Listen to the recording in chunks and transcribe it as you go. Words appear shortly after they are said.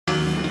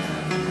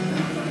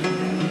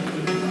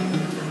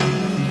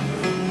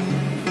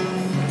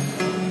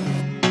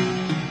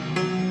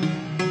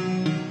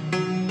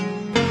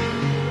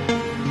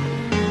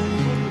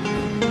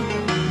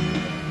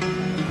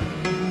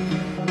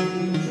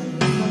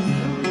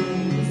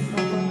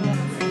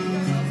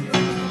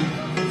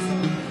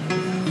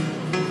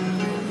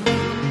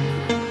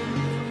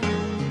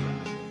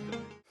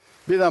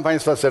Witam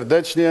Państwa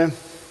serdecznie.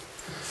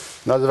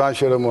 Nazywam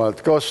się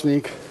Romualda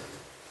Kosznik.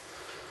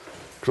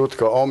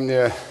 Krótko o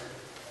mnie.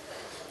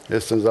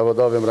 Jestem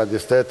zawodowym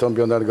radiestetą,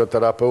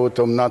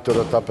 bioenergoterapeutą,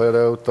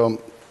 naturoterapeutą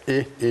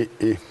i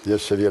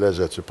jeszcze wiele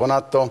rzeczy.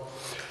 Ponadto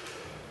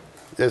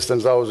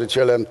jestem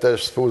założycielem,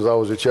 też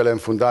współzałożycielem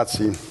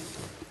Fundacji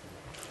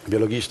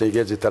Biologicznej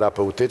Wiedzy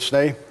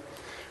Terapeutycznej,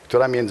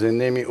 która między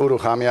innymi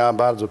uruchamia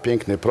bardzo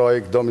piękny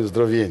projekt Domy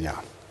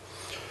Zdrowienia.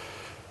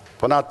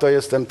 Ponadto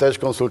jestem też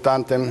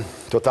konsultantem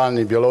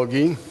Totalnej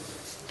Biologii,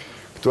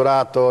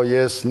 która to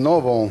jest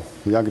nową,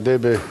 jak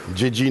gdyby,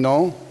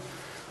 dziedziną,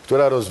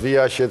 która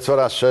rozwija się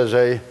coraz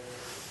szerzej.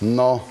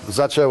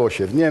 Zaczęło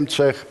się w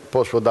Niemczech,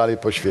 poszło dalej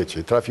po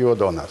świecie, trafiło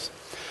do nas.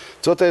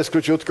 Co to jest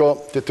króciutko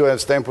tytułem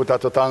wstępu ta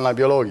Totalna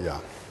Biologia?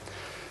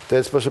 To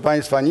jest, proszę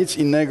Państwa, nic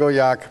innego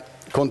jak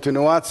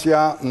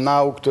kontynuacja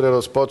nauk, które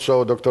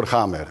rozpoczął dr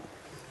Hammer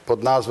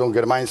pod nazwą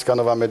Germańska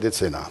Nowa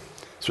Medycyna.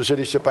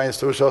 Słyszeliście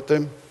Państwo już o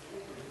tym?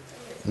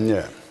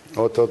 Nie.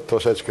 O, to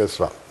troszeczkę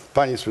słabo.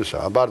 Pani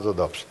słyszała, bardzo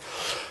dobrze.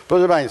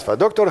 Proszę Państwa,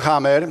 dr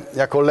Hammer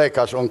jako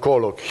lekarz,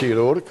 onkolog,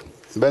 chirurg,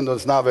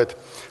 będąc nawet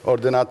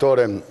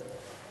ordynatorem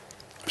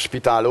w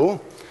szpitalu,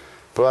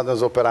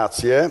 prowadząc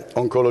operacje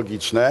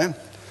onkologiczne,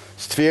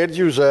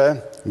 stwierdził,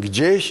 że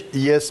gdzieś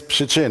jest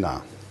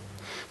przyczyna.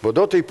 Bo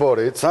do tej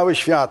pory cały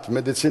świat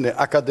medycyny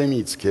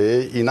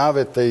akademickiej i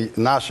nawet tej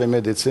naszej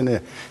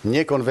medycyny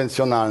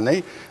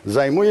niekonwencjonalnej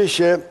zajmuje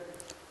się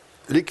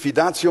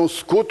likwidacją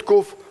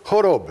skutków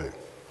choroby.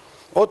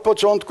 Od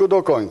początku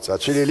do końca,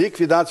 czyli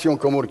likwidacją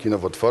komórki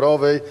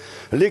nowotworowej,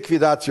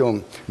 likwidacją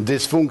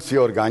dysfunkcji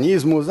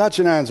organizmu,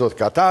 zaczynając od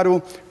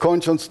kataru,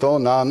 kończąc to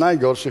na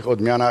najgorszych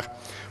odmianach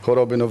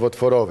choroby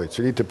nowotworowej,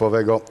 czyli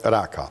typowego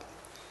raka.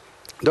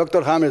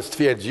 Dr Hammer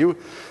stwierdził,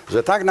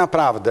 że tak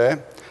naprawdę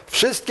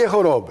wszystkie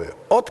choroby,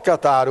 od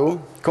kataru,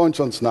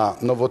 kończąc na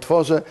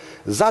nowotworze,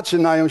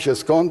 zaczynają się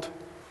skąd?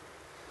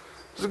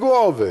 Z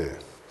głowy.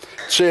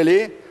 Czyli,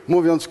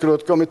 mówiąc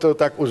krótko, my to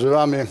tak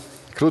używamy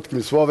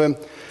krótkim słowem,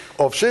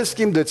 o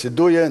wszystkim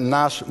decyduje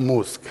nasz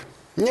mózg,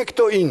 nie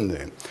kto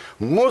inny.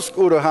 Mózg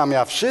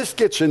uruchamia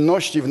wszystkie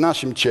czynności w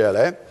naszym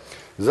ciele,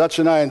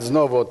 zaczynając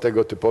znowu od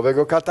tego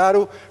typowego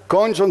kataru,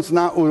 kończąc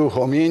na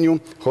uruchomieniu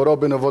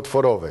choroby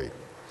nowotworowej.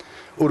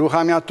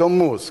 Uruchamia to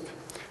mózg.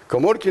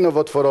 Komórki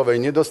nowotworowej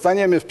nie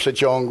dostaniemy w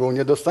przeciągu,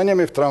 nie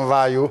dostaniemy w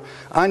tramwaju,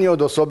 ani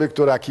od osoby,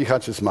 która kicha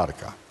czy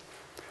smarka.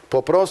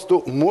 Po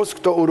prostu mózg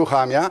to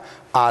uruchamia,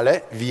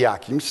 ale w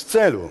jakimś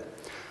celu.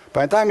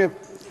 Pamiętajmy,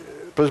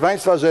 proszę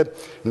Państwa, że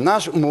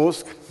nasz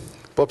mózg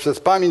poprzez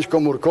pamięć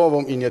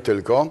komórkową i nie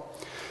tylko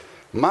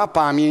ma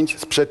pamięć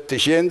sprzed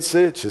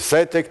tysięcy czy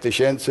setek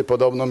tysięcy,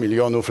 podobno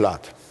milionów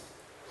lat.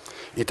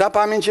 I ta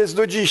pamięć jest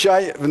do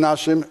dzisiaj w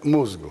naszym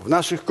mózgu, w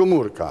naszych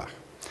komórkach.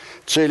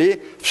 Czyli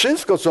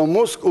wszystko, co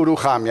mózg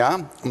uruchamia,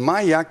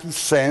 ma jakiś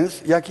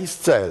sens, jakiś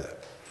cel.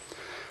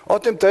 O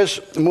tym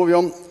też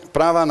mówią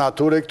prawa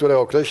natury, które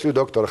określił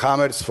dr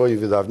Hammer w swoim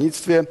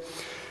wydawnictwie.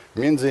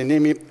 Między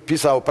innymi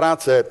pisał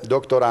pracę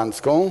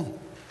doktorancką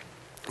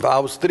w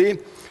Austrii,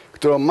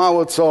 którą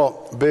mało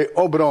co by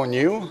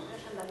obronił.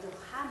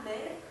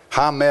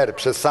 Hammer,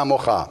 przez samo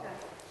H.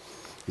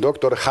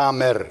 Doktor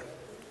Hammer.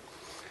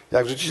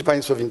 Jak wrzucicie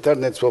Państwo w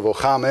internet słowo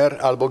Hammer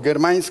albo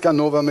Germańska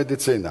Nowa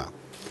Medycyna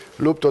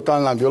lub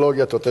Totalna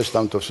Biologia, to też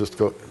tam to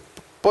wszystko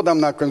podam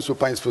na końcu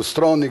Państwu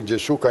strony, gdzie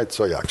szukać,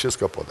 co jak.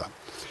 Wszystko podam.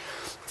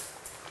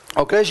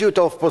 Określił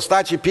to w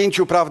postaci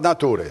 5 praw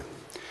natury.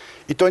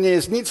 I to nie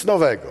jest nic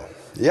nowego.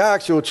 Ja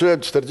jak się uczyłem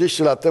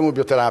 40 lat temu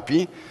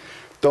bioterapii,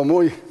 to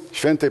mój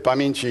świętej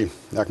pamięci,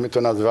 jak my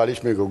to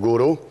nazywaliśmy go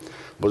guru,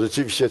 bo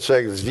rzeczywiście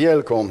człowiek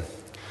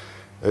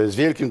z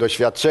wielkim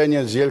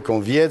doświadczeniem, z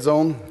wielką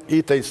wiedzą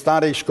i tej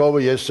starej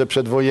szkoły jeszcze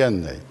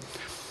przedwojennej.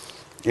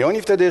 I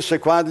oni wtedy jeszcze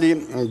kładli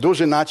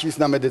duży nacisk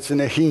na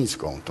medycynę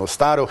chińską, tą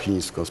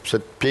starochińską,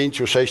 sprzed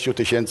 5-6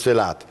 tysięcy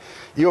lat.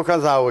 I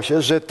okazało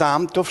się, że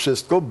tam to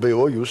wszystko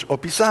było już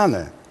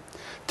opisane.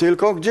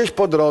 Tylko gdzieś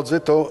po drodze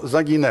to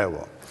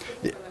zaginęło.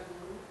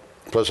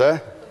 Proszę?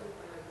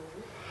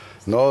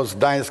 Z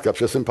Gdańska,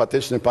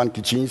 przesympatyczny pan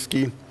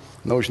Kiciński,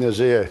 już nie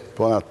żyje,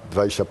 ponad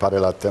 20 parę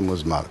lat temu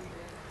zmarł.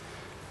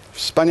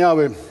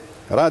 Wspaniały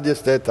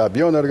radiesteta,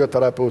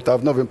 bioenergoterapeuta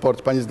w Nowym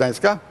Porcie. Pani z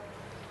Gdańska?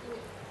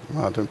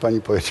 To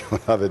pani powiedział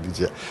nawet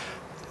gdzie.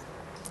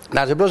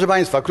 Znaczy, proszę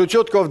Państwa,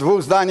 króciutko w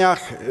 2 zdaniach,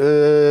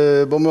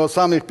 bo my o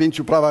samych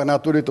 5 prawach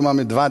natury to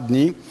mamy 2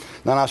 dni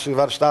na naszych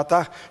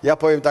warsztatach. Ja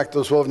powiem tak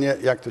dosłownie,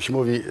 jak to się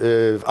mówi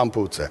w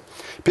ampułce.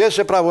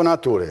 Pierwsze prawo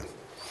natury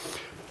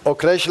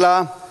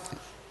określa,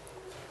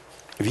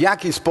 w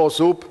jaki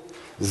sposób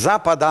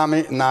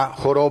zapadamy na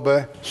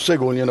chorobę,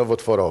 szczególnie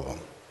nowotworową.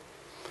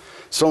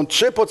 Są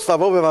 3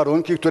 podstawowe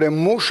warunki, które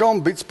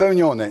muszą być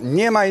spełnione.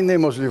 Nie ma innej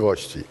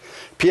możliwości.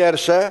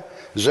 Pierwsze,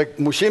 że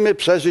musimy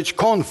przeżyć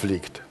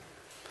konflikt.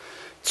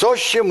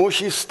 Coś się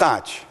musi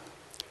stać.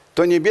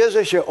 To nie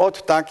bierze się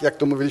tak, jak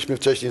to mówiliśmy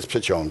wcześniej, z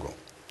przeciągu.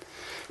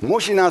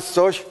 Musi nas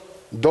coś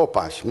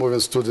dopaść,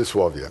 mówiąc w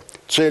cudzysłowie.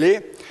 Czyli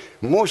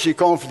musi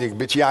konflikt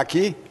być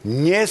jaki?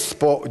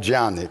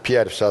 Niespodziany.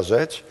 Pierwsza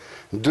rzecz.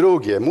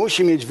 Drugie,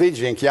 musi mieć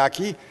wydźwięk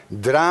jaki?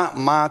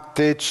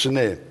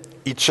 Dramatyczny.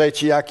 I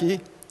trzeci jaki?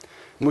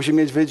 Musi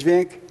mieć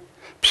wydźwięk?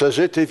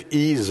 Przeżyty w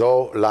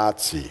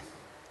izolacji.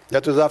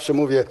 Ja tu zawsze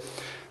mówię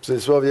w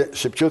cudzysłowie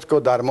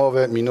szybciutko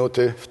darmowe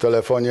minuty w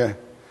telefonie,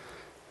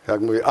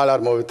 jak mówię,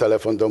 alarmowy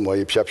telefon do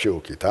mojej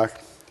psiapsiłki, tak?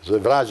 Że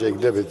w razie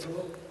gdyby...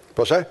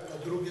 Proszę?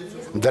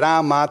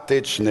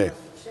 Dramatyczny.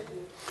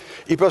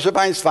 I proszę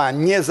Państwa,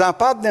 nie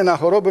zapadnę na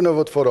chorobę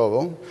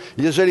nowotworową,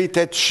 jeżeli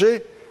te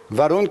 3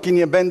 warunki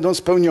nie będą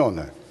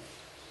spełnione.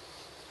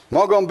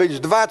 Mogą być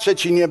 2,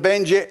 trzeci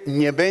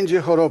nie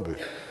będzie choroby.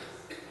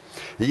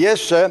 I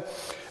jeszcze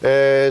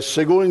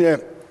szczególnie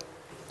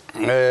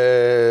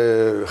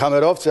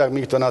hamerowcy, jak my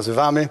ich to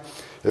nazywamy,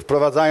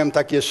 wprowadzają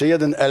taki jeszcze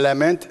jeden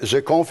element,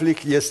 że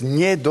konflikt jest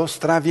nie do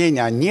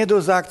strawienia, nie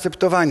do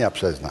zaakceptowania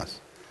przez nas.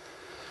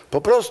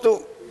 Po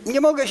prostu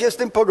nie mogę się z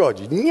tym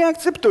pogodzić, nie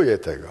akceptuję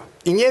tego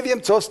i nie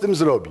wiem, co z tym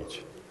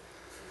zrobić.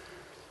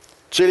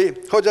 Czyli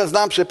chociaż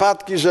znam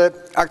przypadki, że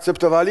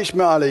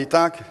akceptowaliśmy, ale i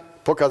tak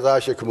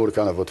pokazała się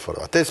komórka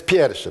nowotworowa. To jest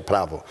pierwsze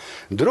prawo.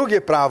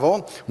 Drugie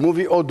prawo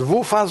mówi o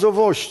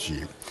dwufazowości,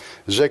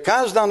 że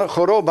każda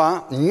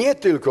choroba, nie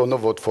tylko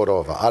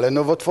nowotworowa, ale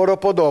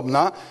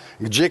nowotworopodobna,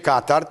 gdzie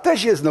katar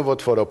też jest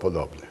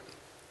nowotworopodobny.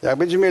 Jak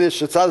będziemy mieli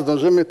jeszcze czas,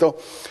 zdążymy, to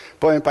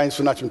powiem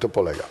Państwu, na czym to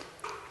polega.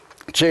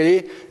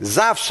 Czyli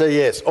zawsze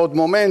jest od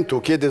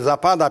momentu, kiedy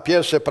zapada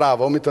pierwsze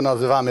prawo, my to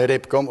nazywamy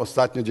rybką,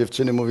 ostatnio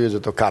dziewczyny mówiły,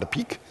 że to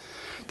karpik,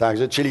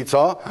 także, czyli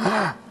co?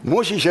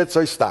 Musi się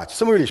coś stać.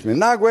 Co mówiliśmy?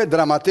 Nagłe,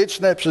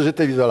 dramatyczne,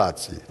 przeżyte w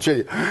izolacji.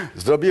 Czyli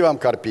zrobiłam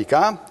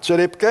karpika czy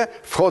rybkę,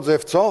 wchodzę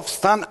w co? W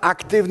stan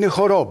aktywny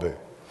choroby.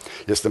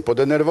 Jestem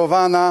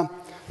podenerwowana,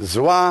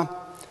 zła,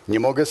 nie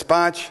mogę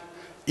spać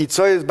i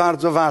co jest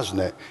bardzo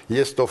ważne,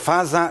 jest to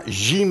faza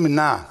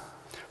zimna.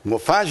 W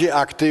fazie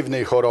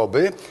aktywnej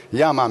choroby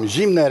ja mam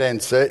zimne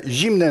ręce,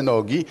 zimne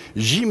nogi,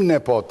 zimne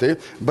poty,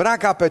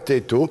 brak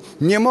apetytu,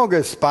 nie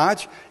mogę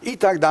spać i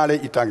tak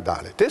dalej, i tak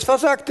dalej. To jest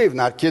faza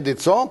aktywna, kiedy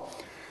co?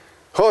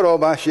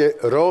 Choroba się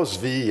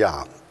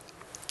rozwija.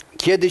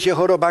 Kiedy się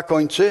choroba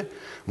kończy?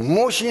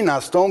 Musi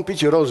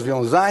nastąpić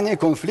rozwiązanie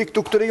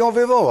konfliktu, który ją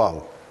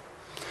wywołał.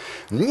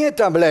 Nie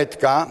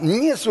tabletka,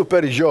 nie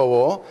super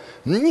zioło,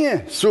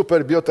 nie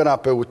super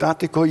bioterapeuta,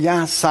 tylko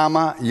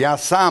ja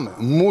sam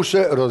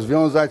muszę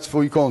rozwiązać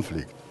swój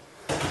konflikt.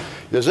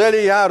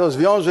 Jeżeli ja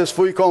rozwiążę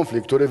swój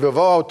konflikt, który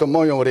wywołał to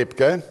moją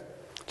rybkę,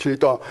 czyli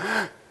to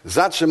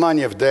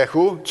zatrzymanie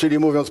wdechu, czyli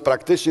mówiąc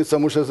praktycznie, co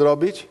muszę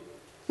zrobić?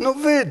 No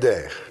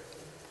wydech.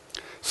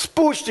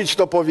 Spuścić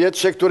to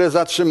powietrze, które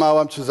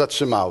zatrzymałam czy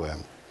zatrzymałem.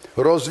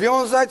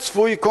 Rozwiązać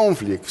swój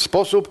konflikt w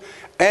sposób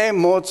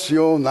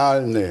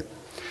emocjonalny.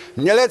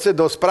 Nie lecę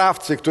do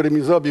sprawcy, który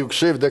mi zrobił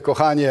krzywdę,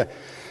 kochanie,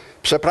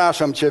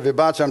 przepraszam cię,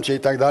 wybaczam cię i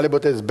tak dalej, bo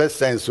to jest bez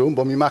sensu,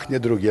 bo mi machnie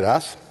drugi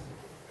raz.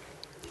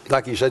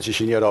 Takich rzeczy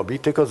się nie robi,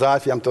 tylko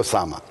załatwiam to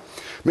sama.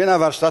 My na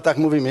warsztatach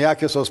mówimy,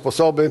 jakie są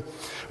sposoby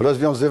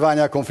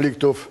rozwiązywania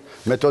konfliktów,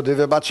 metody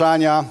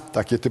wybaczania,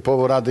 takie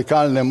typowo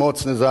radykalne,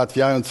 mocne,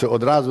 załatwiające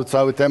od razu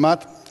cały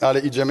temat, ale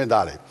idziemy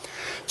dalej.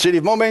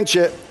 Czyli w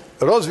momencie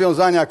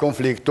rozwiązania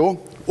konfliktu,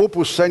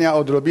 upuszczenia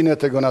odrobinę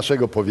tego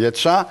naszego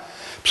powietrza,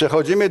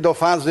 przechodzimy do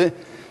fazy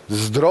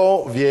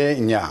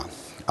zdrowienia.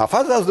 A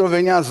faza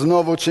zdrowienia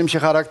znowu czym się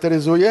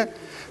charakteryzuje?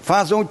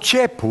 Fazą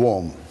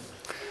ciepłą.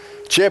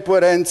 Ciepłe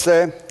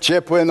ręce,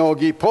 ciepłe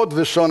nogi,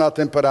 podwyższona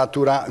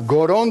temperatura,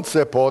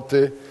 gorące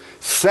poty,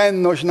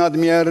 senność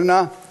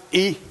nadmierna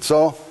i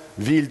co?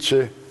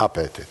 Wilczy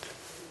apetyt.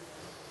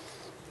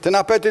 Ten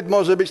apetyt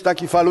może być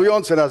taki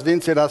falujący, raz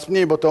więcej, raz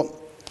mniej, bo to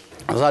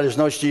w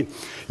zależności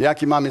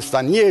jaki mamy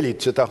stan jelit,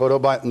 czy ta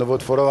choroba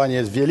nowotworowa nie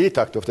jest w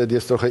jelitach, to wtedy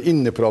jest trochę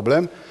inny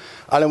problem,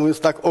 ale mówiąc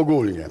tak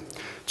ogólnie.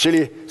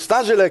 Czyli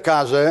starzy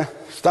lekarze,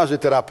 starzy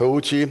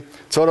terapeuci,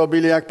 co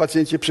robili jak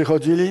pacjenci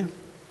przychodzili?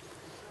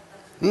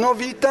 No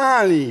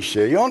witali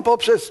się i on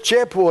poprzez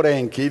ciepło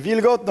ręki,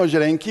 wilgotność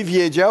ręki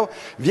wiedział,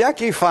 w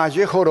jakiej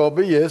fazie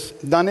choroby jest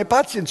dany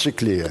pacjent czy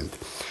klient.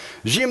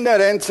 Zimne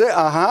ręce,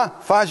 aha,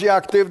 w fazie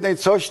aktywnej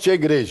coś cię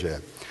gryzie.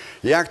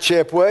 Jak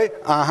ciepłej,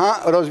 aha,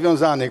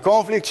 rozwiązany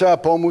konflikt, trzeba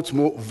pomóc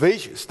mu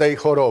wyjść z tej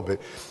choroby.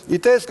 I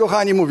to jest,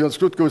 kochani, mówiąc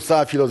krótko, już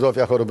cała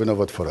filozofia choroby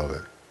nowotworowej.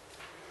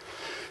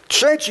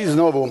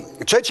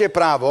 Trzecie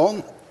prawo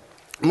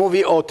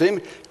mówi o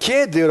tym,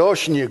 kiedy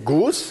rośnie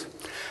guz,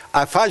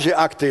 a w fazie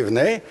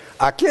aktywnej,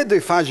 a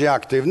kiedy w fazie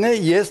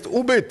aktywnej jest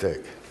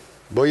ubytek.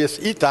 Bo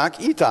jest i tak,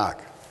 i tak.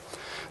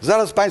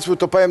 Zaraz Państwu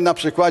to powiem na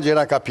przykładzie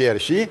raka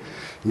piersi,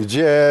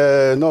 gdzie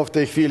no w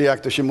tej chwili, jak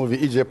to się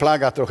mówi, idzie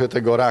plaga trochę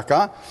tego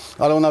raka,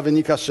 ale ona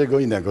wynika z czego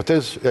innego.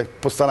 Też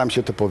postaram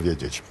się to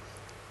powiedzieć.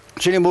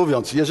 Czyli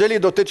mówiąc, jeżeli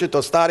dotyczy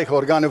to starych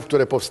organów,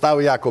 które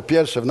powstały jako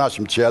pierwsze w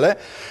naszym ciele,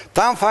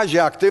 tam w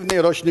fazie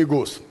aktywnej rośnie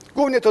guz.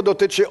 Głównie to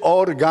dotyczy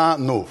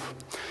organów.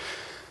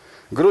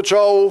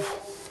 Gruczołów,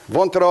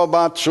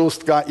 wątroba,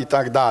 trzustka i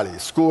tak dalej.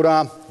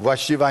 Skóra,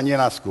 właściwa nie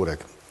na skórek.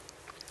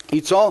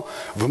 I co?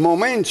 W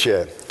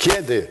momencie,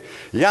 kiedy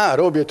ja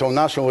robię tą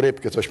naszą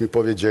rybkę, coś mi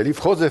powiedzieli,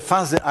 wchodzę w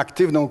fazę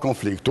aktywną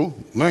konfliktu,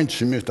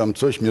 męczy mnie tam,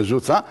 coś mnie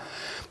rzuca,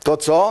 to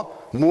co?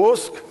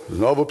 Mózg,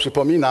 znowu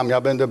przypominam,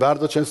 ja będę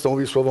bardzo często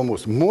mówił słowo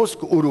mózg.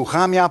 Mózg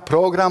uruchamia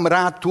program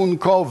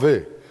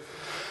ratunkowy.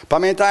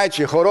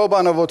 Pamiętajcie,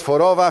 choroba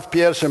nowotworowa w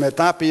pierwszym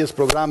etapie jest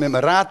programem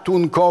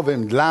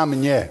ratunkowym dla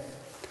mnie.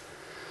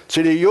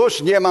 Czyli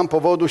już nie mam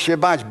powodu się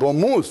bać, bo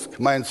mózg,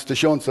 mając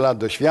 1000 lat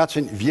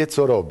doświadczeń, wie,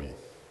 co robi.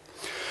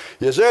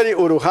 Jeżeli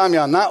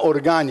uruchamia na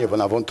organie,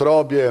 na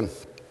wątrobie,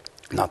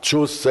 na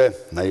trzustce,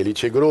 na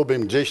jelicie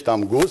grubym, gdzieś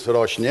tam guz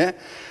rośnie,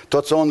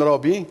 to co on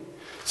robi?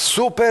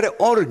 Super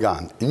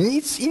organ,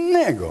 nic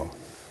innego.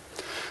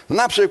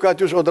 Na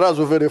przykład już od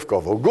razu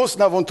wyrywkowo. Guz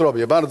na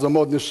wątrobie, bardzo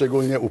modny,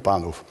 szczególnie u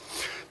panów.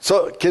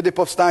 Kiedy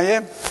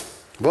powstaje?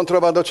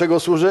 Wątroba do czego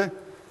służy?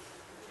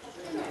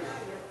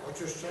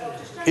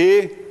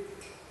 I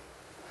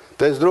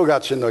to jest druga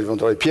czynność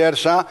wątroby.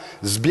 Pierwsza,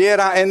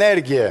 zbiera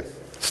energię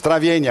z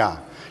trawienia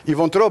i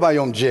wątroba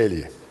ją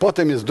dzieli.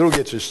 Potem jest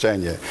drugie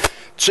czyszczenie.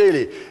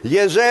 Czyli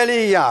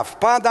jeżeli ja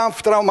wpadam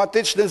w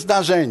traumatyczne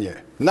zdarzenie,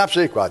 na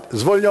przykład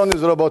zwolniony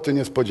z roboty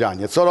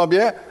niespodzianie, co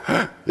robię?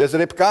 Jest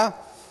rybka?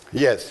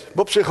 Jest.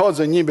 Bo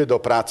przychodzę niby do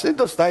pracy,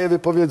 dostaję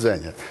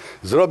wypowiedzenie.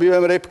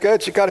 Zrobiłem rybkę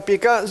czy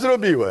karpika?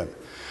 Zrobiłem.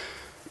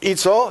 I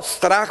co?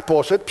 Strach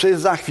poszedł, przecież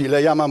za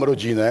chwilę ja mam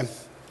rodzinę.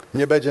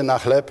 Nie będzie na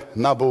chleb,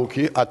 na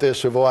bułki, a te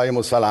jeszcze wołają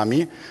o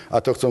salami,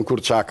 a to chcą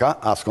kurczaka,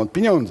 a skąd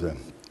pieniądze?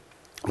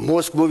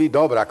 Mózg mówi,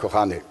 dobra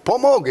kochany,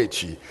 pomogę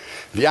ci.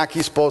 W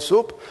jaki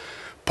sposób?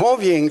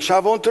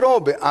 Powiększa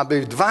wątroby,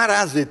 aby 2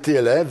 razy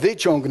tyle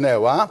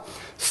wyciągnęła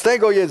z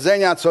tego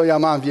jedzenia, co ja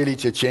mam w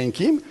jelicie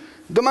cienkim,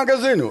 do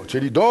magazynu,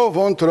 czyli do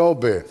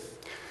wątroby.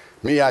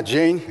 Mija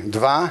dzień,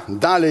 2,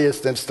 dalej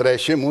jestem w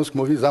stresie, mózg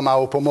mówi, za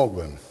mało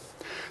pomogłem.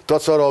 To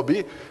co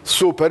robi?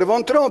 Super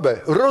wątrobę.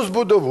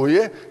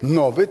 Rozbudowuje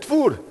nowy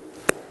twór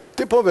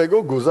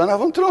typowego guza na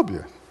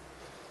wątrobie.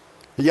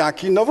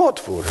 Jaki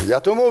nowotwór?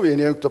 Ja to mówię,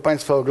 nie wiem, kto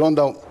Państwa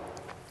oglądał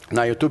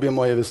na YouTubie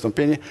moje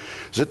wystąpienie,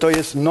 że to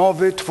jest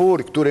nowy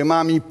twór, który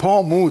ma mi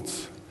pomóc.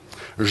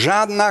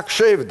 Żadna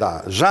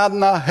krzywda,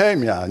 żadna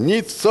chemia,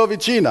 nic co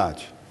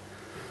wycinać.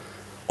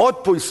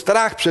 Odpuść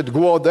strach przed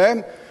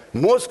głodem,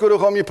 mózg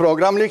uruchomi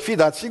program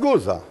likwidacji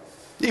guza.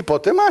 I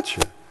potem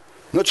macie.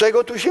 No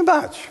czego tu się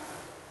bać?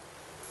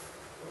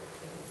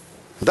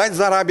 Dać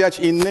zarabiać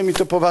innym i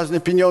to poważne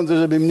pieniądze,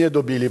 żeby mnie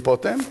dobili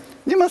potem?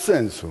 Nie ma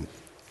sensu.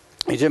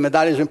 Idziemy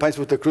dalej, żeby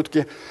Państwu te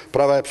krótkie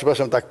prawa,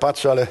 przepraszam, tak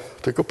patrzę, ale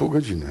tylko pół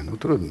godziny, no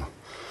trudno.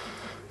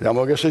 Ja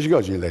mogę 6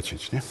 godzin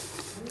lecieć, nie?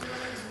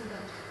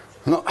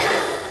 No.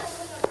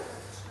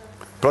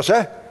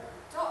 Proszę?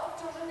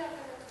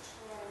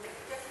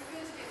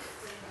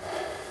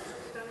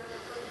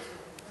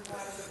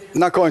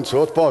 Na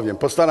końcu odpowiem,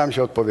 postaram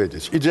się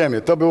odpowiedzieć.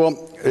 Idziemy, to było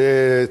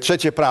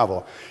trzecie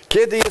prawo.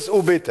 Kiedy jest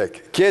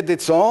ubytek? Kiedy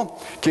co?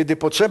 Kiedy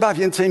potrzeba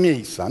więcej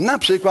miejsca. Na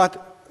przykład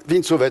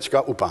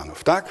wieńcóweczka u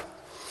panów, tak?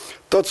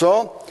 To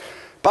co?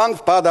 Pan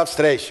wpada w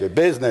stresie.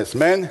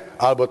 Biznesmen,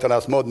 albo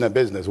teraz modne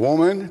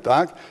businesswoman,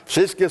 tak?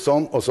 Wszystkie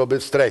są osoby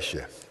w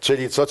stresie.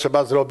 Czyli co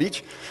trzeba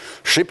zrobić?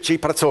 Szybciej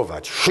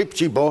pracować.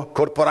 Szybciej, bo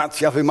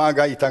korporacja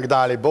wymaga i tak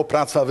dalej, bo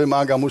praca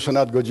wymaga, muszę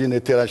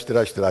nadgodziny tyrać.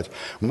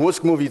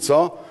 Mózg mówi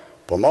co?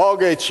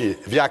 Pomogę ci.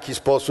 W jaki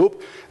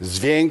sposób?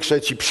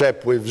 Zwiększę ci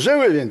przepływ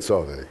żyły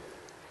wieńcowej.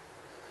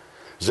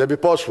 Żeby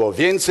poszło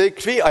więcej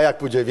krwi, a jak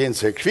pójdzie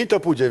więcej krwi, to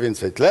pójdzie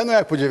więcej tlenu.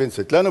 Jak pójdzie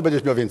więcej tlenu,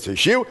 będziesz miał więcej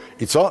sił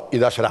i co? I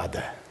dasz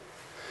radę.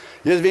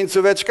 Jest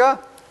wieńcóweczka?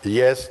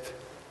 Jest.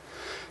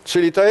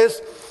 Czyli to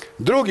jest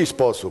drugi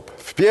sposób.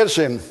 W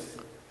pierwszym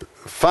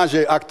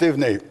fazie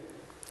aktywnej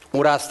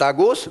urasta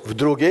guz, w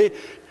drugiej,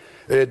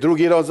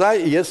 drugi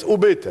rodzaj jest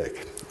ubytek.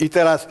 I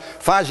teraz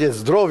w fazie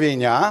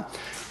zdrowienia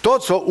to,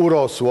 co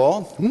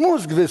urosło,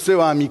 mózg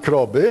wysyła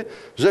mikroby,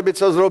 żeby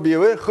co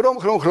zrobiły?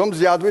 Chrom,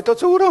 zjadły to,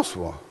 co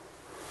urosło.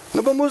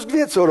 No bo mózg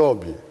wie, co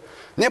robi.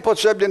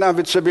 Niepotrzebnie nam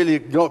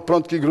wytrzebili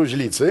prątki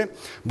gruźlicy,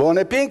 bo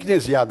one pięknie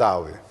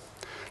zjadały.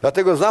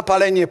 Dlatego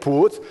zapalenie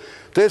płuc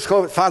to jest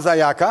faza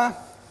jaka?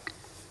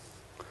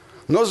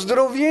 No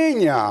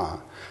zdrowienia.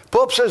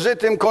 Po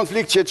przeżytym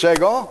konflikcie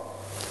czego?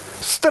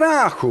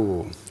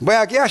 Strachu. Bo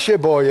jak ja się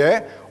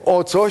boję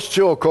o coś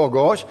czy o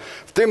kogoś,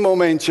 w tym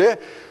momencie,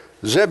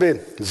 żeby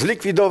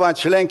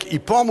zlikwidować lęk i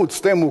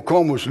pomóc temu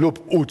komuś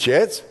lub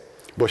uciec,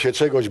 bo się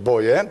czegoś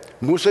boję,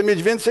 muszę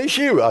mieć więcej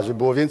siły. A żeby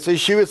było więcej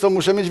siły, co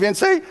muszę mieć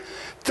więcej?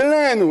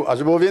 Tlenu. A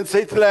żeby było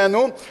więcej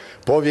tlenu,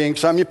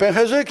 powiększa mi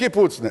pęcherzyki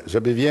płucne,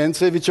 żeby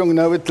więcej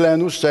wyciągnęły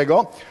tlenu z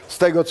czego? Z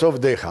tego, co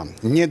wdycham.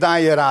 Nie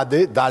daję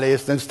rady, dalej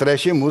jestem w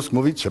stresie, mózg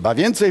mówi, trzeba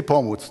więcej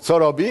pomóc. Co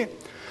robi?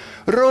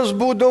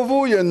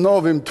 Rozbudowuje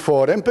nowym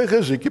tworem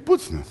pęcherzyki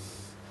płucne.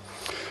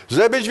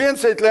 Żebyś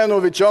więcej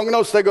tlenu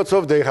wyciągnął z tego,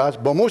 co wdychasz,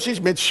 bo musisz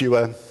mieć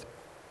siłę.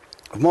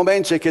 W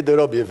momencie, kiedy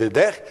robię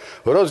wydech,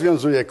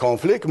 rozwiązuję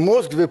konflikt,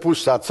 mózg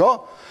wypuszcza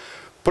co?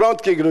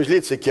 Prątki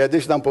gruźlicy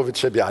kiedyś nam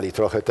powytrzebiali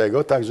trochę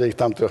tego, także ich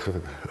tam trochę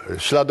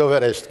śladowe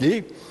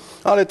resztki,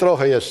 ale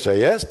trochę jeszcze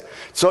jest.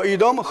 Co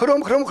idą?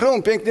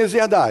 Chrum, pięknie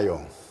zjadają.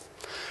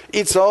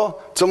 I co?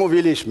 Co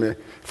mówiliśmy?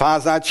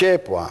 Faza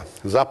ciepła.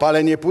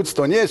 Zapalenie płuc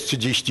to nie jest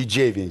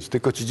 39,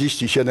 tylko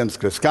 37 z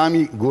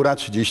kreskami, góra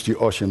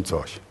 38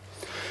 coś.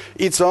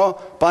 I co?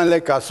 Pan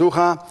lekarz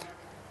słucha,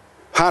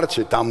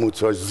 harczy tam mu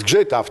coś,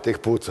 zgrzyta w tych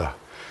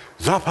płucach.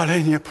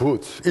 Zapalenie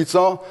płuc. I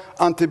co?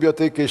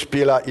 Antybiotyki,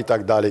 szpila i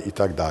tak dalej, i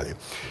tak dalej.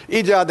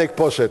 I dziadek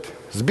poszedł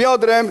z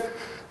biodrem,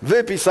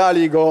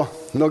 wypisali go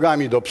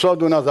nogami do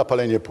przodu na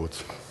zapalenie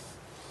płuc.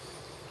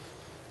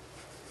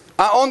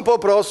 A on po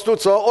prostu,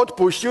 co?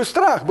 Odpuścił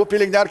strach, bo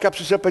pielęgniarka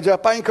przyszła i powiedziała,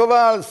 panie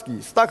Kowalski,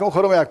 z taką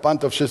chorobą jak pan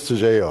to wszyscy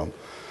żyją.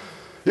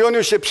 I on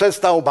już się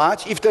przestał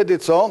bać i wtedy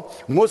co?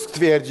 Mózg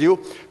twierdził,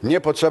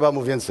 nie potrzeba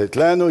mu więcej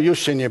tlenu, już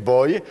się nie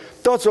boi.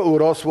 To, co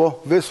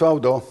urosło, wysłał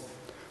do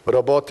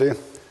roboty.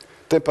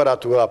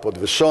 Temperatura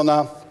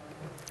podwyższona.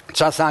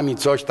 Czasami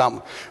coś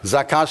tam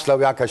zakaszlał,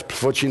 jakaś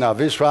pfocina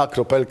wyszła,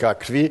 kropelka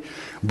krwi,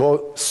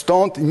 bo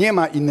stąd nie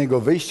ma innego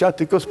wyjścia,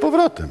 tylko z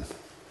powrotem.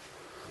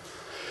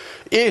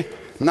 I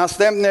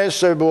następne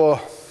jeszcze było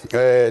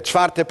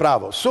czwarte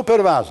prawo.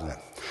 Super ważne.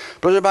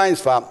 Proszę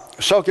państwa,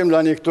 szokiem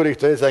dla niektórych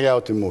to jest, jak ja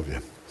o tym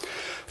mówię.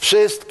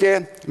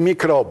 Wszystkie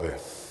mikroby,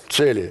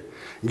 czyli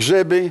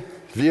grzyby,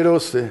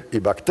 wirusy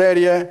i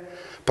bakterie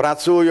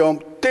pracują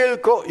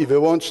tylko i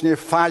wyłącznie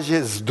w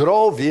fazie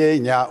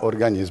zdrowienia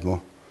organizmu.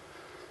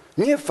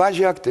 Nie w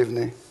fazie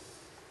aktywnej.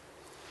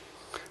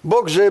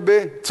 Bo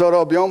grzyby co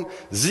robią?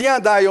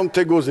 Zjadają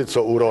te guzy,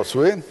 co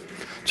urosły.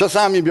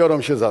 Czasami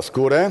biorą się za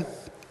skórę.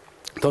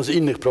 To z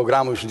innych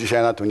programów, już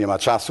dzisiaj na to nie ma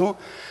czasu.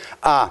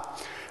 A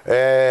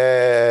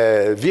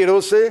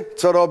wirusy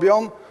co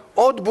robią?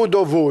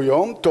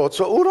 Odbudowują to,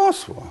 co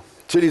urosło.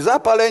 Czyli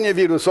zapalenie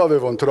wirusowe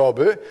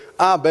wątroby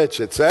A, B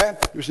czy C.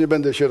 Już nie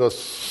będę się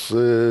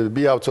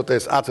rozbijał, co to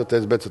jest A, co to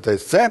jest B, co to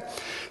jest C.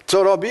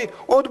 Co robi?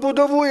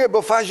 Odbudowuje,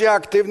 bo w fazie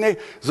aktywnej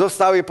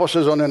zostały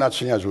poszerzone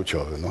naczynia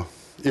żółciowe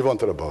i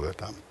wątrobowe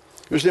tam.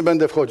 Już nie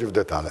będę wchodził w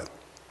detale.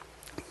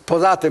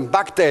 Poza tym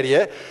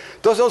bakterie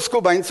to są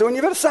skubańce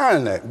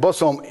uniwersalne, bo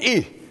są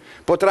i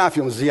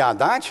potrafią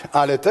zjadać,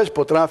 ale też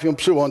potrafią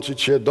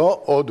przyłączyć się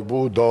do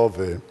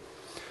odbudowy.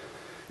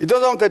 I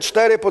to są te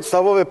 4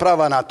 podstawowe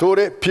prawa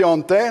natury.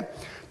 5.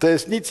 to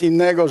jest nic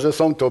innego, że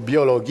są to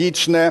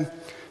biologiczne,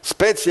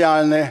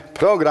 specjalne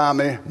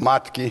programy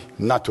matki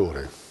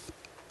natury.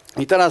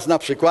 I teraz na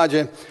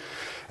przykładzie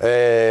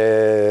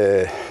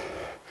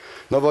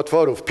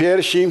nowotworów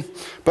piersi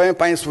powiem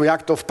państwu,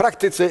 jak to w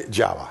praktyce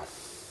działa.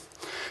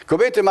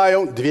 Kobiety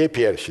mają 2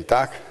 piersi,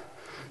 tak?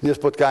 Nie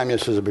spotkałem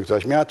jeszcze, żeby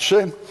ktoś miał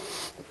 3,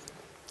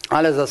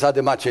 ale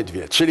zasady macie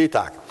 2. Czyli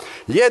tak,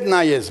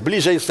 jedna jest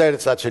bliżej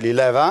serca, czyli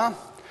lewa,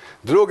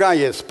 druga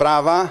jest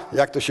prawa,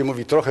 jak to się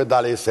mówi, trochę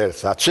dalej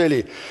serca.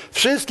 Czyli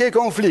wszystkie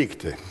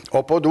konflikty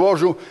o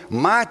podłożu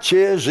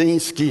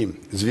macierzyńskim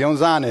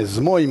związane z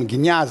moim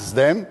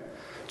gniazdem,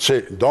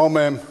 czy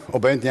domem,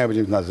 obojętnie jak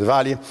będziemy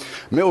nazywali.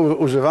 My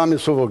używamy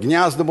słowa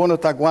gniazdo, bo ono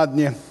tak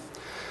ładnie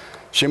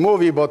się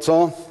mówi, bo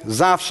co?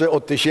 Zawsze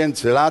od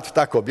 1000 lat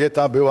ta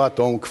kobieta była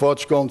tą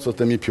kwoczką, co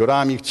tymi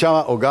piórami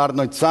chciała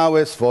ogarnąć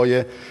całe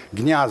swoje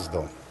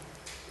gniazdo.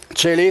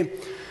 Czyli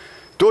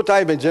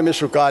tutaj będziemy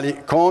szukali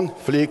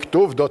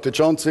konfliktów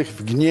dotyczących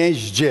w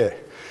gnieździe.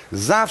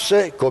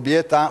 Zawsze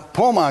kobieta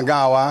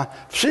pomagała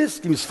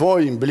wszystkim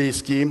swoim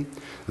bliskim,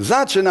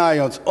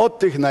 zaczynając od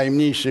tych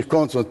najmniejszych,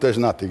 kończąc też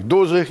na tych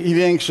dużych i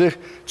większych,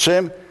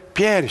 czym?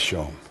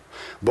 Piersią.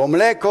 Bo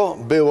mleko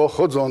było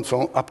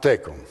chodzącą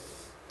apteką.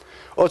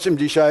 O czym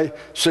dzisiaj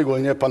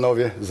szczególnie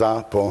panowie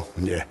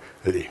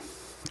zapomnieli.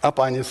 A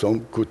panie są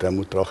ku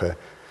temu trochę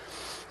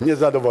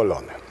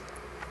niezadowolone.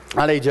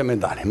 Ale idziemy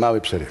dalej,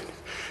 mały przerywnik.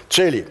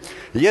 Czyli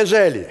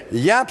jeżeli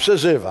ja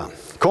przeżywam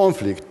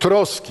konflikt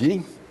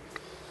troski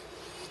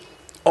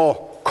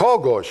o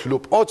kogoś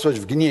lub o coś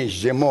w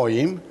gnieździe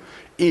moim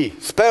i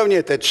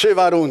spełnię te 3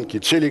 warunki,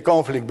 czyli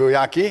konflikt był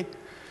jaki?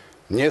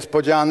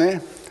 Niespodziany,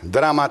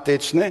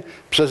 dramatyczny,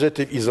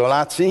 przeżyty w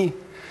izolacji,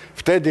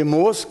 wtedy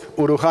mózg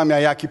uruchamia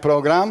jaki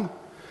program?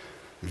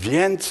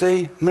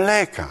 Więcej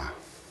mleka.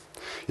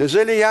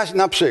 Jeżeli ja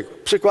na przykład,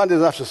 przykłady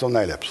zawsze są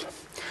najlepsze.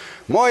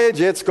 Moje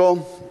dziecko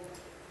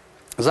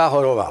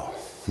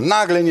zachorowało.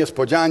 Nagle,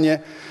 niespodzianie,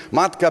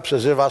 matka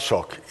przeżywa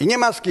szok. I nie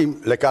ma z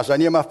kim, lekarza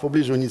nie ma w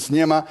pobliżu, nic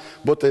nie ma,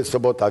 bo to jest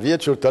sobota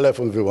wieczór,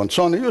 telefon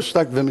wyłączony, już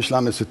tak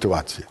wymyślamy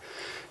sytuację.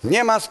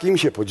 Nie ma z kim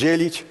się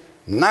podzielić,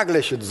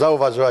 nagle się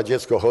zauważyła,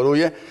 dziecko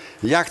choruje.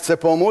 Ja chcę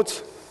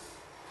pomóc.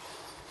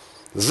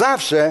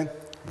 Zawsze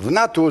w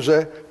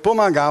naturze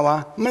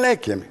pomagała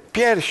mlekiem,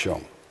 piersią.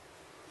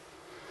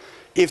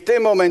 I w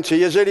tym momencie,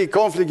 jeżeli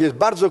konflikt jest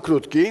bardzo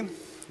krótki,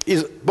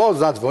 bo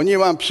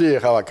zadzwoniłam,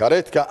 przyjechała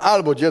karetka,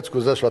 albo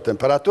dziecku zeszła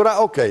temperatura,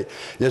 okej.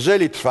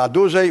 Jeżeli trwa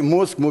dłużej,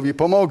 mózg mówi,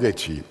 pomogę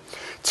ci.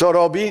 Co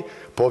robi?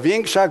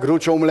 Powiększa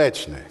gruczoł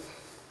mleczny.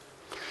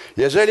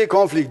 Jeżeli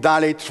konflikt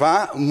dalej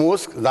trwa,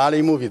 mózg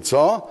dalej mówi,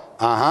 co?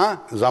 Aha,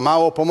 za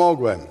mało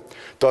pomogłem.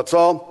 To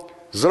co?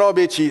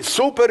 Zrobię ci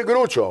super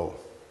gruczoł,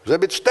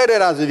 żeby 4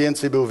 razy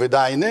więcej był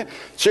wydajny,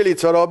 czyli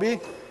co robi?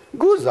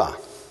 Guza.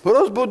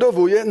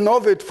 Rozbudowuje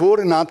nowy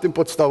twór na tym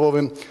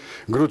podstawowym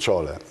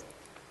gruczole.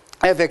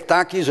 Efekt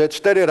taki, że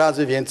 4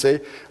 razy więcej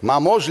ma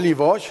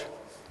możliwość,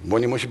 bo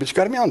nie musi być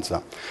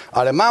karmiąca,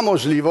 ale ma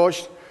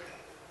możliwość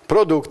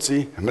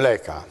produkcji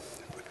mleka.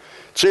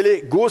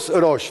 Czyli guz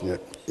rośnie.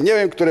 nie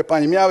wiem, które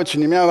pani miały, czy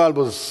nie miały,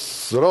 albo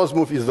z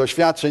rozmów i z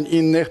doświadczeń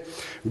innych,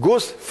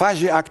 guz w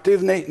fazie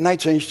aktywnej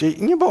najczęściej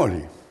nie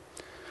boli.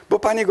 Bo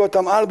panie go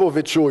tam albo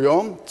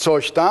wyczują,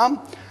 coś tam,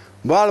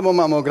 bo albo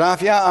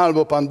mamografia,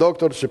 albo pan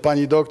doktor, czy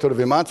pani doktor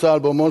wymaca,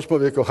 albo mąż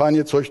powie,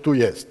 kochanie, coś tu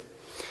jest.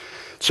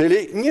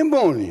 Czyli nie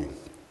boli,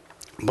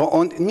 bo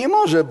on nie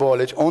może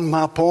boleć, on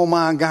ma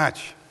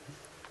pomagać.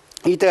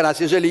 I teraz,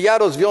 jeżeli ja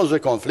rozwiążę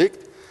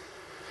konflikt,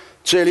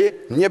 czyli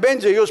nie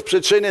będzie już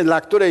przyczyny,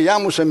 dla której ja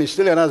muszę mieć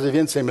tyle razy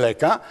więcej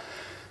mleka,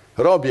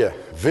 robię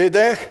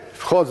wydech,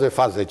 wchodzę w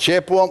fazę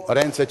ciepłą,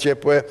 ręce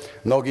ciepłe,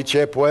 nogi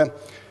ciepłe,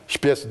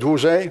 śpię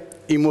dłużej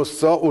i mózg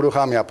co?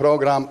 Uruchamia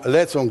program,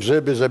 lecą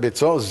grzyby, żeby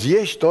co?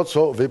 Zjeść to,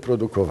 co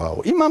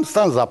wyprodukowało. I mam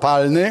stan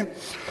zapalny,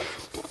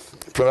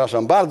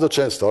 przepraszam, bardzo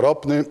często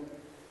ropny.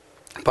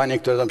 Panie,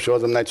 które tam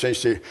przychodzą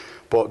najczęściej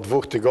po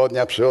 2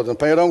 tygodniach, przychodzą,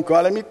 panie Romku,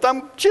 ale mi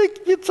tam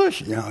cieknie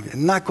coś. Ja mówię,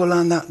 na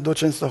kolana do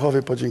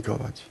Częstochowy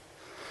podziękować.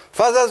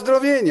 Faza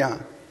zdrowienia.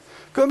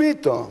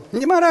 Kobieto,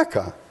 nie ma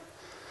raka.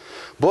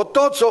 Bo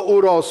to, co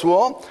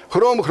urosło,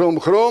 chrum, chrum,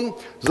 chrum,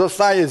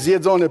 zostaje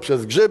zjedzone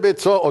przez grzyby,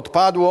 co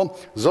odpadło,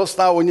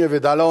 zostało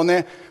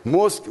niewydalone.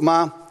 Mózg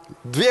ma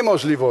 2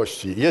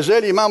 możliwości.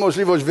 Jeżeli ma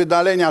możliwość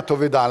wydalenia, to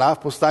wydala w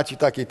postaci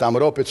takiej tam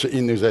ropy czy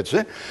innych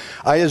rzeczy,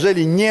 a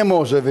jeżeli nie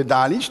może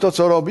wydalić, to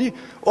co robi?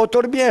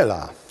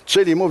 Otorbiela.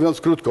 Czyli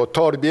mówiąc krótko,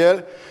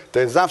 torbiel to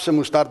jest zawsze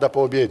musztarda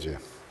po obiedzie.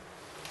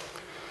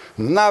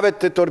 Nawet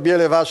te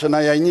torbiele wasze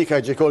na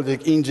jajnikach,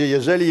 gdziekolwiek indziej,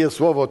 jeżeli jest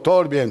słowo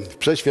torbiel w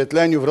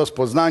prześwietleniu, w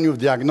rozpoznaniu, w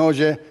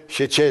diagnozie,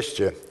 się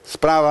cieszcie.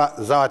 Sprawa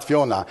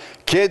załatwiona.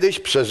 Kiedyś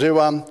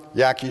przeżyłam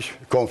jakiś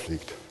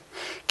konflikt.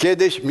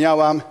 Kiedyś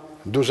miałam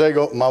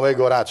dużego,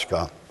 małego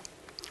raczka.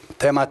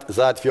 Temat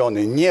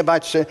załatwiony. Nie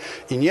bać się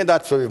i nie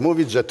dać sobie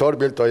mówić, że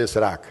torbiel to jest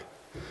rak.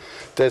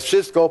 To jest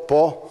wszystko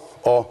po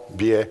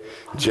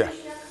obiedzie.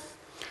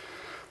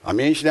 A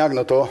mięśniak,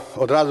 no to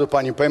od razu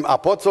pani powiem, a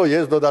po co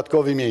jest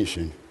dodatkowy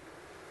mięsień?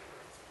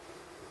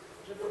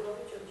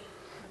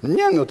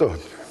 Nie, no to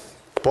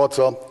po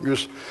co?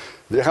 Już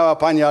wjechała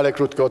pani, ale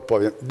krótko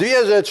odpowiem. 2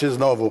 rzeczy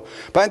znowu.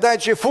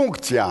 Pamiętajcie,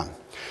 funkcja.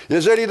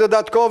 Jeżeli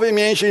dodatkowy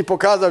mięsień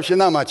pokazał się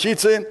na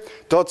macicy,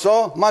 to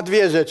co? Ma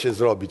 2 rzeczy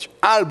zrobić.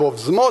 Albo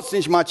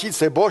wzmocnić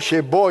macicę, bo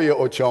się boję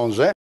o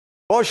ciążę,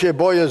 bo się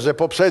boję, że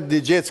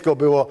poprzednie dziecko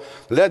było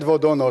ledwo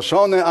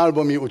donoszone,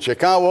 albo mi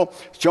uciekało,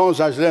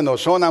 ciąża źle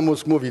noszona,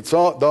 mózg mówi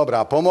co?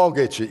 Dobra,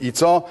 pomogę ci. I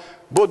co?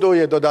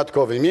 Buduje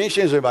dodatkowy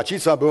mięsień, żeby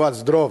macica była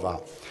zdrowa.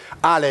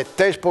 Ale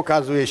też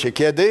pokazuje się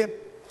kiedy?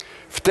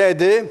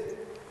 Wtedy,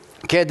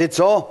 kiedy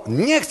co?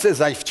 Nie chce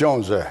zajść w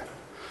ciążę,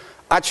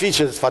 a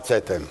ćwiczy z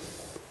facetem.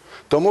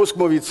 To mózg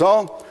mówi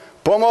co?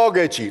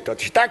 Pomogę ci. To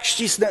ci tak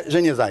ścisnę,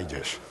 że nie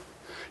zajdziesz.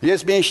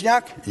 Jest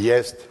mięśniak?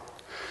 Jest.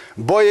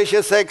 Boję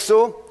się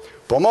seksu?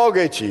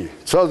 Pomogę ci.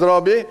 Co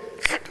zrobi?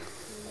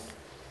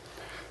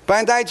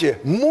 Pamiętajcie,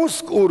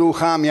 mózg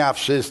uruchamia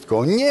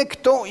wszystko, nie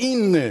kto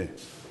inny.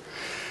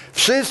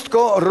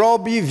 Wszystko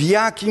robi w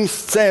jakimś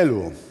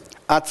celu.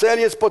 A cel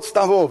jest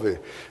podstawowy.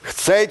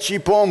 Chcę ci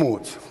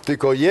pomóc.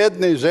 Tylko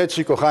jednej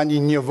rzeczy,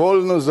 kochani, nie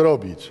wolno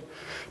zrobić.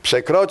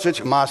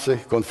 Przekroczyć masę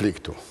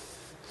konfliktu.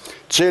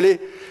 Czyli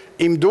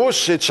im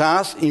dłuższy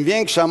czas, im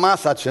większa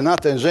masa czy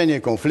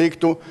natężenie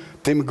konfliktu,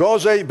 tym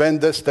gorzej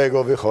będę z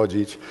tego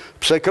wychodzić.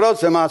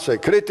 Przekroczę masę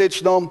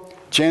krytyczną,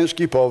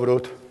 ciężki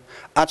powrót.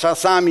 A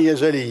czasami,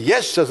 jeżeli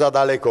jeszcze za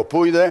daleko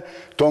pójdę,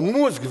 to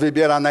mózg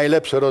wybiera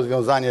najlepsze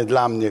rozwiązanie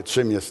dla mnie.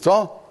 Czym jest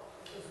co?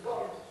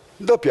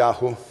 Do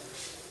piachu.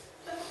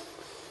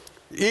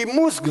 I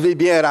mózg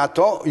wybiera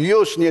to,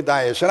 już nie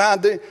dajesz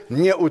rady,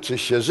 nie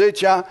uczysz się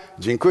życia.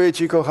 Dziękuję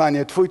ci,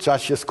 kochanie, twój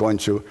czas się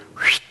skończył.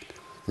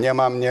 Nie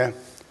ma mnie.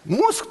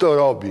 Mózg to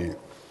robi.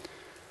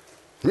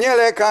 Nie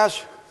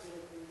lekarz,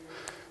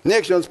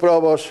 nie ksiądz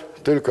proboszcz,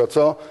 tylko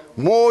co?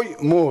 Mój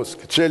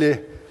mózg, czyli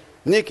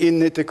nikt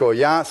inny, tylko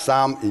ja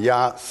sam,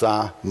 ja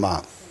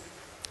sama.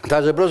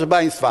 Także proszę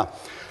państwa,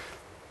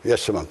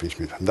 jeszcze mam 5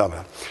 minut,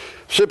 dobra.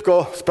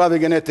 Szybko, sprawy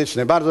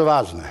genetyczne, bardzo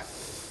ważne.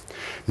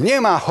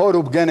 Nie ma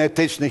chorób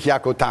genetycznych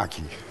jako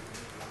takich.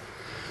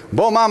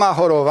 Bo mama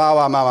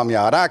chorowała, mama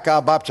miała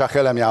raka, babcia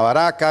Hela miała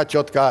raka,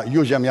 ciotka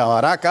Józia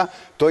miała raka,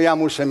 to ja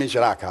muszę mieć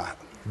raka.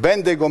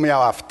 Będę go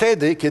miała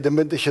wtedy, kiedy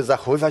będę się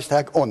zachowywać tak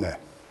jak one.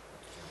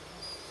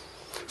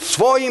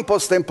 Swoim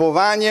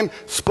postępowaniem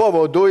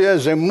spowoduję,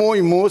 że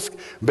mój mózg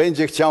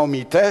będzie chciał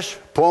mi też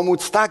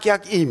pomóc tak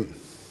jak im.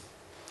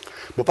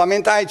 Bo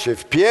pamiętajcie,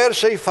 w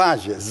pierwszej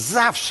fazie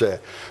zawsze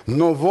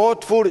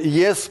nowotwór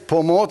jest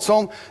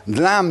pomocą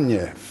dla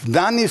mnie w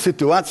danej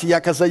sytuacji,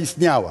 jaka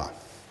zaistniała.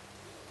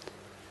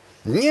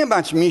 Nie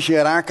bać mi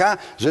się raka,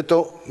 że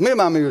to my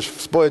mamy już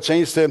w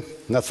społeczeństwie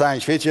na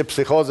całym świecie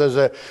psychozę,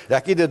 że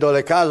jak idę do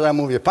lekarza,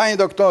 mówię, panie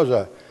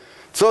doktorze,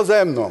 co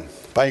ze mną?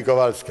 Pani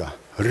Kowalska,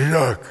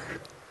 rak.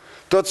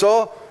 To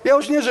co? Ja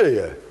już nie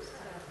żyję.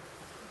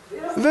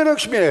 Wyrok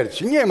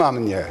śmierci, nie ma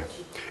mnie.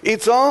 I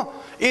co?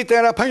 I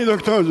teraz, panie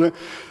doktorze,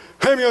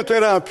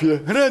 chemioterapię,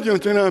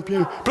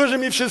 radioterapię, proszę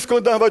mi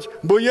wszystko dawać,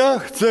 bo ja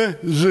chcę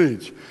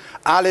żyć.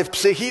 Ale w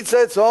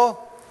psychice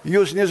co?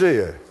 Już nie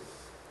żyję.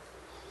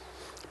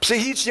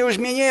 Psychicznie już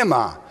mnie nie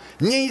ma.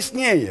 Nie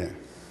istnieje.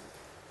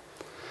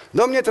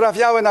 Do mnie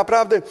trafiały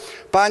naprawdę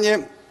panie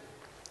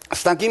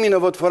z takimi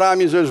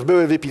nowotworami, że już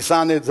były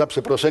wypisane za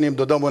przeproszeniem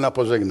do domu na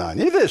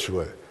pożegnanie. I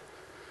wyszły.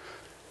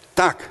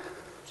 Tak.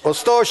 O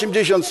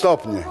 180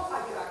 stopni.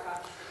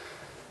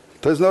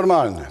 To jest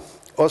normalne.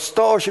 O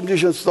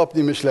 180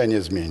 stopni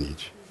myślenie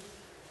zmienić.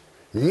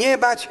 Nie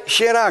bać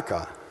się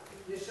raka.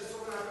 Jeszcze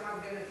słowo na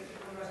temat genetyki,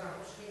 ponieważ na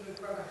poprzednich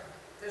wykładach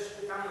też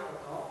pytano o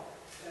to.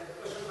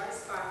 Proszę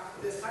Państwa,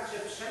 to jest tak, że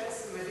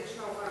przemysł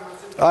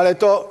medyczno-farmaceutyczny... Ale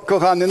to,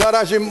 kochany, na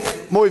razie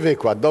mój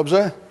wykład,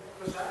 dobrze?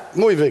 Proszę?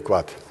 Mój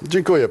wykład.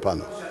 Dziękuję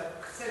panu.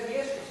 Chcę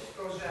wierzyć w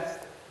to, że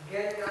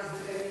gen nas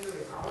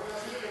determinuje, a on nas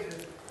nie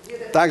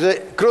determinuje. Także,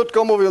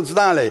 krótko mówiąc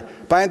dalej,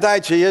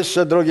 pamiętajcie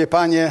jeszcze, drogie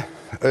panie,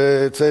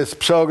 co jest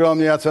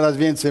przeogromnie, ja coraz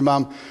więcej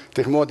mam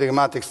tych młodych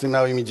matek z tymi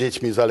małymi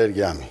dziećmi z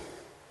alergiami.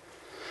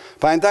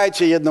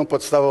 Pamiętajcie jedną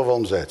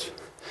podstawową rzecz,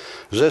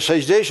 że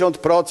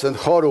 60%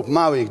 chorób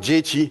małych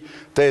dzieci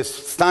to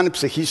jest stan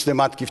psychiczny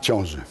matki w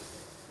ciąży.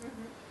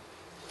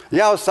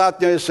 Ja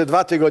ostatnio, jeszcze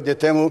 2 tygodnie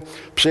temu,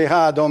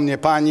 przyjechała do mnie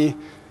pani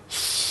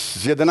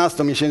z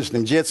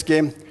 11-miesięcznym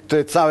dzieckiem,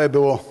 które całe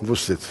było w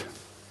łuszczycy.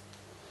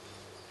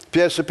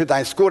 Pierwsze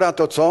pytanie, skóra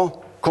to co?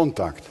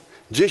 Kontakt.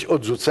 Gdzieś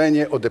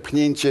odrzucenie,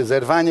 odepchnięcie,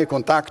 zerwanie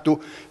kontaktu,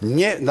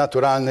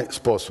 nienaturalny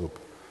sposób.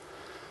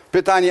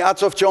 Pytanie, a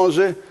co w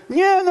ciąży?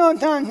 Nie, no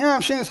tak,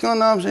 wszystko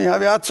dobrze. Ja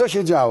wiem, a co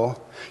się działo?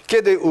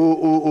 Kiedy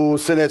u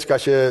syneczka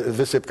się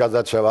wysypka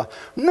zaczęła?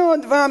 No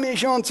 2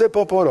 miesiące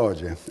po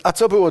porodzie. A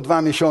co było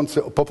 2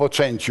 miesiące po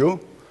poczęciu?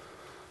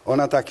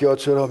 Ona takie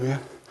oczy robi.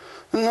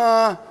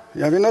 No,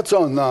 ja mówię, no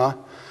co no?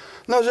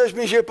 No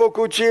żeśmy się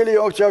pokłócili,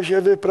 on chciał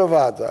się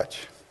wyprowadzać.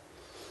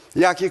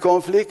 Jaki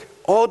konflikt?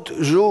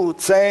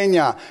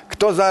 Odrzucenia.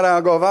 Kto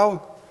zareagował?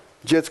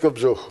 Dziecko w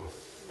brzuchu.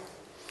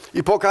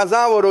 I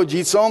pokazało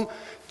rodzicom,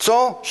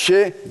 co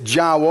się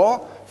działo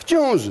w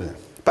ciąży.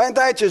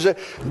 Pamiętajcie, że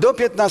do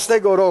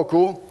 15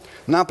 roku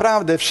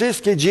naprawdę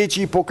wszystkie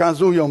dzieci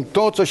pokazują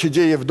to, co się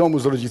dzieje w domu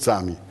z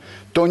rodzicami.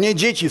 To nie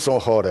dzieci są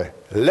chore,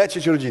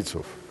 leczyć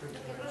rodziców.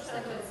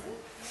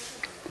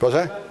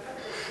 Proszę?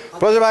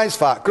 Proszę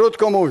Państwa,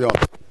 krótko mówiąc,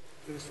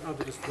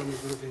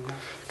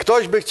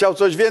 ktoś by chciał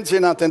coś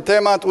więcej na ten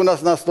temat, u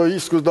nas na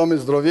stoisku Domy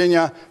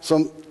Zdrowienia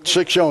są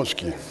 3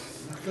 książki. Na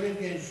którym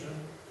piętrze?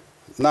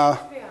 Na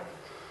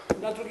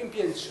drugim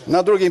piętrze.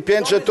 Na drugim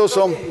piętrze tu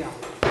są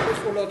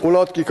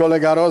ulotki,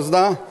 kolega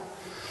rozda.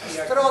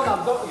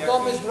 Strona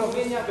Domy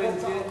Zdrowienia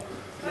będzie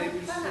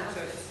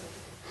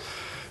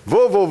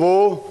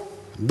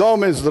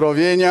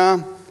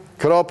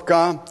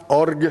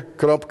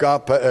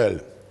www.domyzdrowienia.org.pl.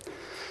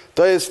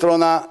 To jest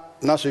strona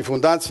naszej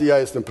fundacji, ja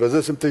jestem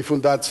prezesem tej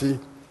fundacji.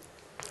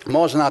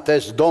 Można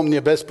też do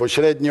mnie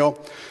bezpośrednio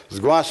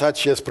zgłaszać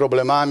się z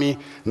problemami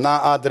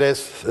na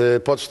adres,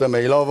 pocztę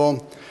mailową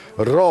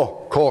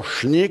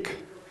Kosznik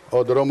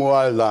od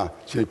Romualda,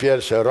 czyli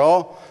pierwsze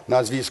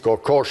nazwisko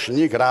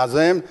Kosznik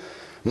razem,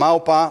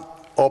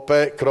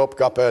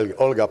 @op.pl,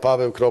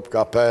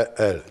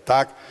 olgapaweł.pl,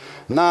 tak?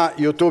 Na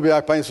YouTube,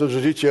 jak Państwo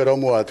rzucicie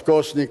Romuald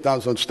Kosznik,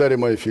 tam są 4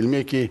 moje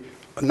filmiki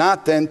na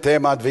ten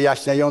temat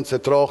wyjaśniające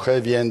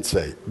trochę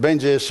więcej.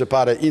 Będzie jeszcze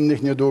parę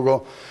innych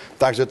niedługo,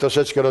 także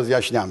troszeczkę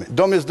rozjaśniamy.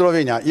 Domy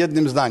zdrowienia,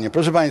 jednym zdaniem.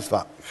 Proszę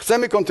Państwa,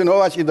 chcemy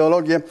kontynuować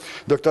ideologię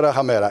doktora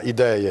Hammera,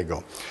 ideę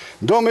jego.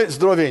 Domy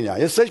zdrowienia.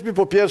 Jesteśmy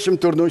po pierwszym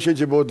turnusie,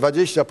 gdzie było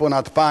 20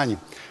 ponad pań,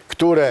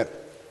 które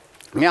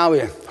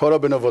miały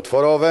choroby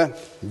nowotworowe.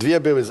 2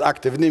 były z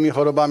aktywnymi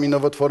chorobami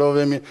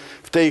nowotworowymi.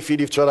 W tej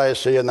chwili, wczoraj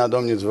jeszcze jedna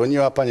do mnie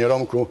dzwoniła. Panie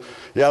Romku,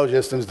 ja już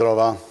jestem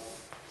zdrowa.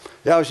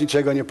 Ja już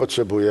niczego nie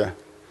potrzebuję.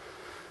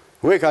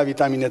 Łyka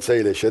witaminy C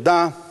ile się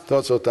da.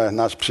 To, co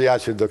nasz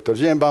przyjaciel dr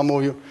Zięba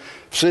mówił.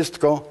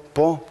 Wszystko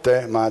po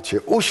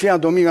temacie.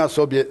 Uświadomiła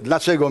sobie,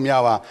 dlaczego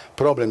miała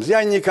problem z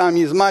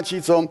jajnikami, z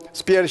macicą,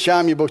 z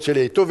piersiami, bo chcieli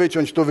jej tu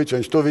wyciąć, tu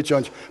wyciąć, tu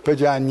wyciąć.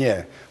 Powiedziała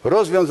nie.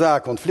 Rozwiązała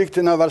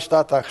konflikty na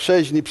warsztatach.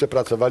 6 dni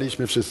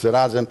przepracowaliśmy wszyscy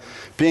razem.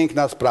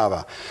 Piękna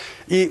sprawa.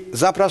 I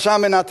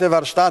zapraszamy na te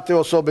warsztaty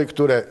osoby,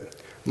 które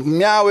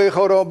miały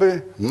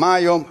choroby,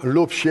 mają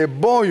lub się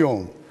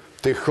boją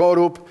tych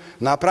chorób.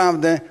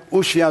 Naprawdę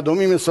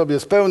uświadomimy sobie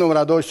z pełną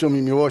radością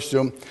i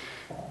miłością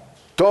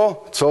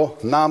to, co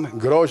nam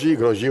grozi,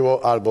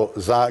 groziło albo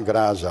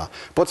zagraża.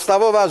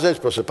 Podstawowa rzecz,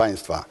 proszę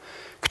Państwa.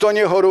 Kto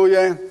nie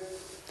choruje,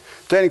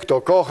 ten,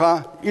 kto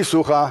kocha i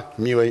słucha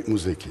miłej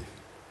muzyki.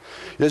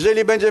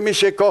 Jeżeli będziemy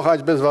się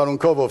kochać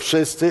bezwarunkowo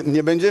wszyscy,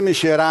 nie będziemy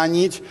się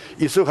ranić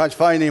i słuchać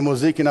fajnej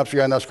muzyki, na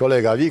przykład nasz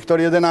kolega Wiktor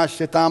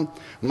 11 tam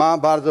ma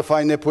bardzo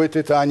fajne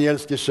płyty, te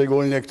anielskie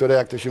szczególnie, które,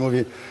 jak to się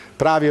mówi,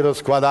 prawie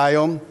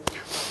rozkładają.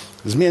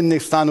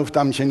 Zmiennych stanów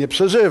tam się nie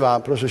przeżywa,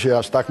 proszę się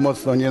aż tak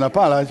mocno nie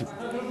napalać.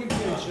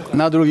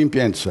 Na drugim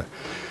piętrze.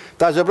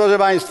 Także proszę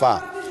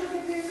Państwa,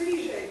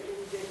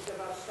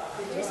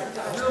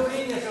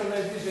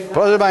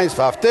 proszę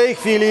Państwa, w tej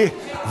chwili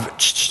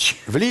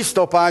w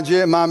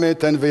listopadzie mamy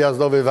ten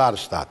wyjazdowy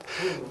warsztat.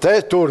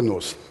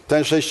 Turnus.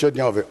 ten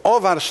 6-dniowy. O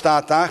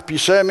warsztatach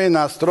piszemy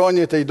na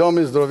stronie tej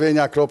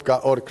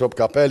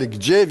domyzdrowienia.org.pl,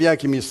 gdzie, w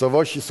jakiej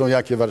miejscowości są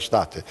jakie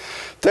warsztaty.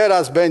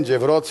 Teraz będzie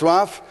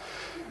Wrocław,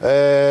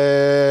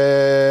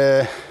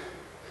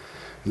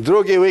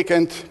 drugi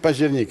weekend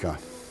października.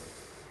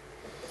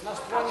 Na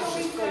stronie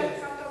wszystko jest.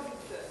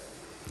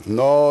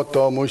 No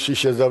to musi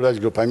się zebrać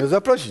grupa i mnie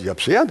zaprosić. Ja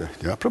przyjadę,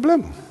 nie ma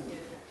problemu.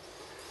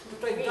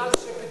 Tutaj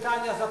dalsze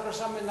pytania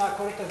zapraszamy na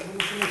korytarz,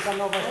 bo musimy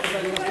planować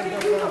tutaj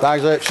następnego.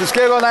 Także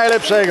wszystkiego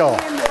najlepszego.